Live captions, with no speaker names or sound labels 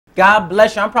God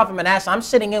bless you. I'm Prophet Manasseh. I'm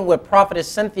sitting in with Prophetess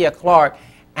Cynthia Clark,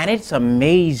 and it's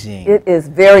amazing. It is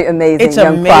very amazing. It's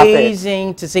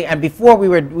amazing to see. And before we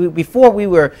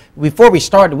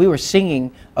started, we were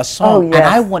singing a song, and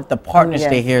I want the partners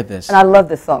to hear this. And I love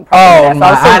this song. Oh my!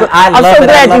 I'm so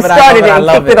glad you started it and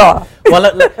kicked it off.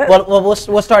 Well,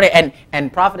 we'll start it.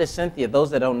 And Prophetess Cynthia, those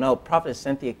that don't know, Prophetess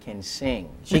Cynthia can sing.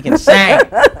 She can sing,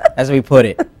 as we put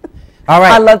it. All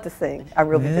right. I love to sing. I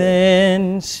really do.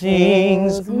 Then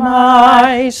sings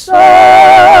my soul,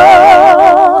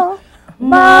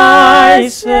 my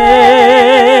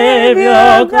Savior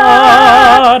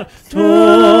God,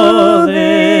 to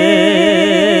thee.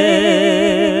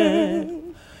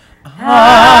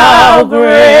 How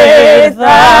great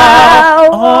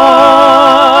thou art!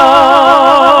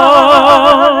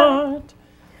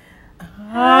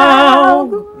 How,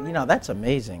 you know, that's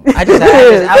amazing.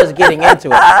 I was getting into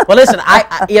it. Well, listen,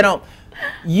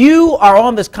 you are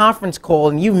on this conference call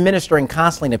and you ministering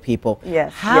constantly to people.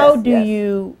 Yes. How do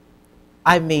you?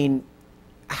 I mean,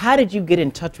 how did you get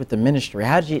in touch with the ministry?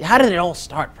 How did it all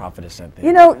start, Prophetess Cynthia?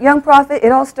 You know, young prophet,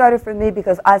 it all started for me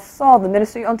because I saw the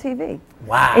ministry on TV.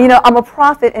 Wow. And, you know, I'm a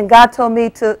prophet, and God told me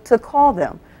to call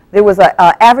them. There was an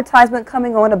advertisement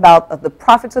coming on about the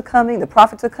prophets are coming,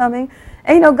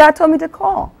 and, you know, God told me to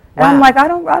call. And I'm like, I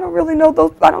don't really know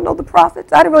those. I don't know the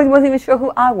prophets. I wasn't even sure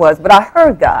who I was, but I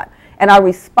heard God. And I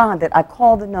responded. I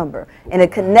called the number, and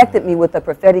it connected me with the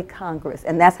prophetic congress,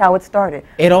 and that's how it started.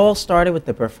 It all started with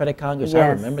the prophetic congress. Yes. I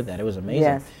remember that. It was amazing.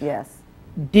 Yes, yes.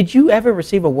 Did you ever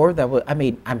receive a word that was,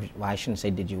 I shouldn't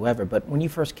say did you ever, but when you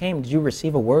first came, did you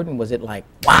receive a word, and was it like,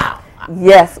 wow?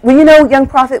 Yes. Well, you know, young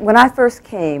prophet, when I first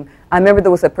came, I remember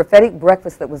there was a prophetic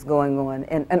breakfast that was going on,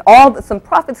 and some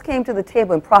prophets came to the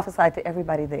table and prophesied to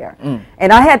everybody there.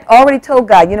 And I had already told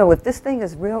God, you know, if this thing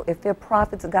is real, if they're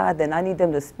prophets of God, then I need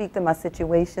them to speak to my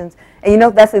situations. And you know,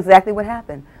 that's exactly what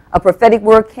happened. A prophetic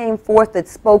word came forth that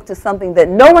spoke to something that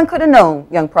no one could have known,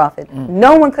 young prophet.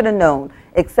 No one could have known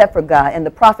except for God. And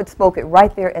the prophet spoke it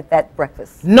right there at that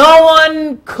breakfast. No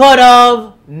one could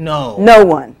have known. No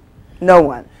one. No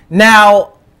one.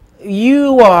 Now,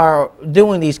 you are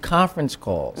doing these conference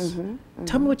calls.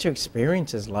 Tell me what your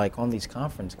experience is like on these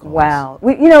conference calls. Wow.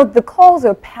 You know, the calls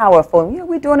are powerful. You know,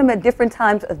 we're doing them at different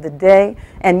times of the day.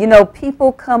 And, you know,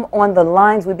 people come on the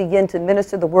lines. We begin to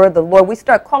minister the word of the Lord. We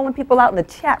start calling people out in the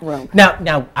chat room.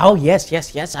 Now, oh, yes.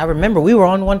 I remember we were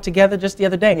on one together just the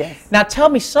other day. Yes. Now, tell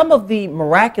me some of the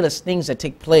miraculous things that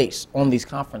take place on these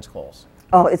conference calls.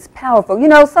 Oh, it's powerful. You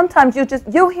know, sometimes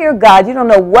you'll hear God. You don't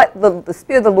know what the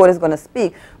Spirit of the Lord is going to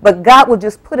speak, but God will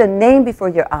just put a name before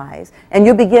your eyes, and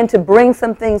you'll begin to bring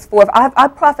some things forth. I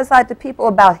prophesied to people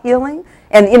about healing,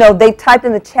 and, you know, they typed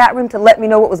in the chat room to let me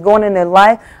know what was going on in their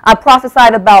life. I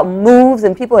prophesied about moves,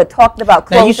 and people had talked about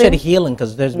clothing. Now, you said healing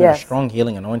because there's been a strong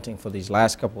healing anointing for these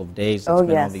last couple of days that's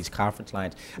been on these conference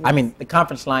lines. Yes. I mean, the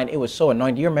conference line, it was so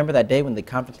anointing. Do you remember that day when the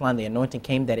conference line, the anointing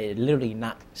came, that it literally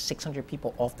knocked 600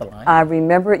 people off the line? I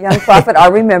remember it, young prophet. I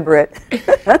remember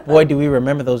it. Boy, do we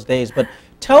remember those days. But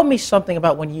tell me something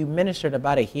about when you ministered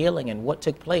about a healing and what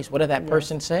took place. What did that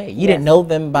person say? You didn't know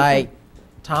them by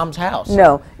Tom's house.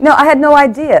 No, I had no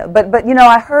idea. But you know,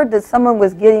 I heard that someone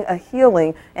was getting a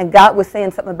healing, and God was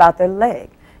saying something about their leg.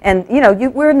 And, you know,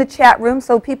 we're in the chat room,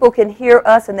 so people can hear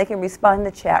us and they can respond in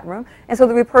the chat room. And so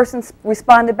the person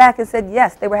responded back and said,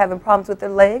 yes, they were having problems with their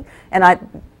leg. And I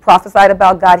prophesied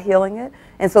about God healing it.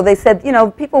 And so they said, you know,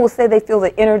 people will say they feel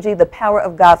the energy, the power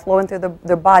of God flowing through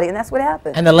their body. And that's what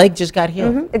happened. And the leg just got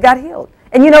healed? It got healed.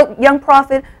 And, you know, young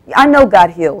prophet, I know God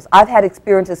heals. I've had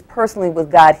experiences personally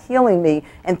with God healing me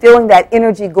and feeling that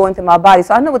energy going through my body.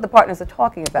 So I know what the partners are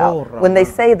talking about when they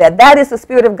say that. That is the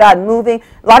Spirit of God moving.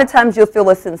 A lot of times you'll feel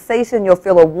a sensation. You'll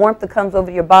feel a warmth that comes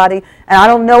over your body. And I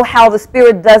don't know how the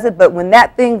Spirit does it, but when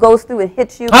that thing goes through and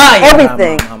hits you,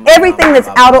 everything that's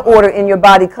out of order in your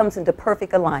body comes into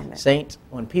perfect alignment. Saints,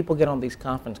 when people get on these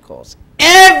conference calls,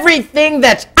 everything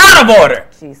that's out of order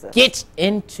gets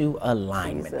into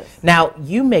alignment. Now,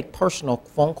 you make personal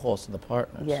phone calls to the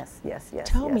partners. Yes.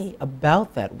 Tell me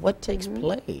about that. What takes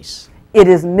place? It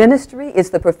is ministry. It's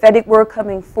the prophetic word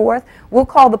coming forth. We'll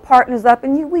call the partners up,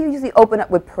 and we usually open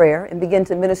up with prayer and begin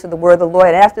to minister the word of the Lord.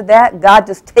 And after that, God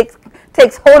just takes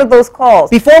hold of those calls.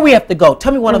 Before we have to go,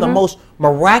 tell me one of the most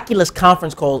miraculous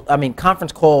conference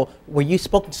call where you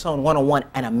spoke to someone one-on-one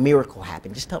and a miracle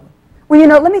happened. Just tell me. Well, you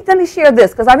know, let me share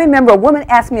this, because I remember a woman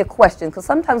asked me a question, because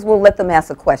sometimes we'll let them ask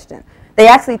a question. They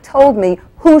actually told me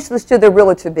who should their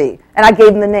realtor be, and I gave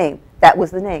them the name. That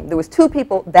was the name. There was two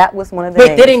people. That was one of the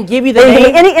names. They didn't give you the name? They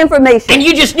didn't give me any information. And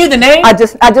you just knew the name? I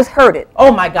just heard it.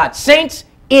 Oh, my God. Saints,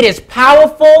 it is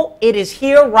powerful. It is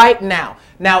here right now.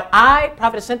 Now,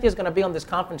 Prophetess Cynthia is going to be on this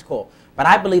conference call, but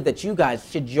I believe that you guys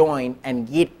should join and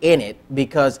get in it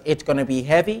because it's going to be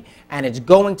heavy and it's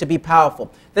going to be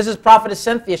powerful. This is Prophetess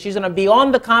Cynthia. She's going to be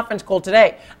on the conference call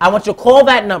today. I want you to call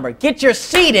that number. Get your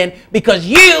seat in because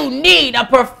you need a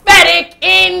prophetic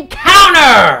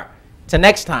encounter. Till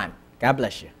next time, God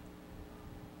bless you.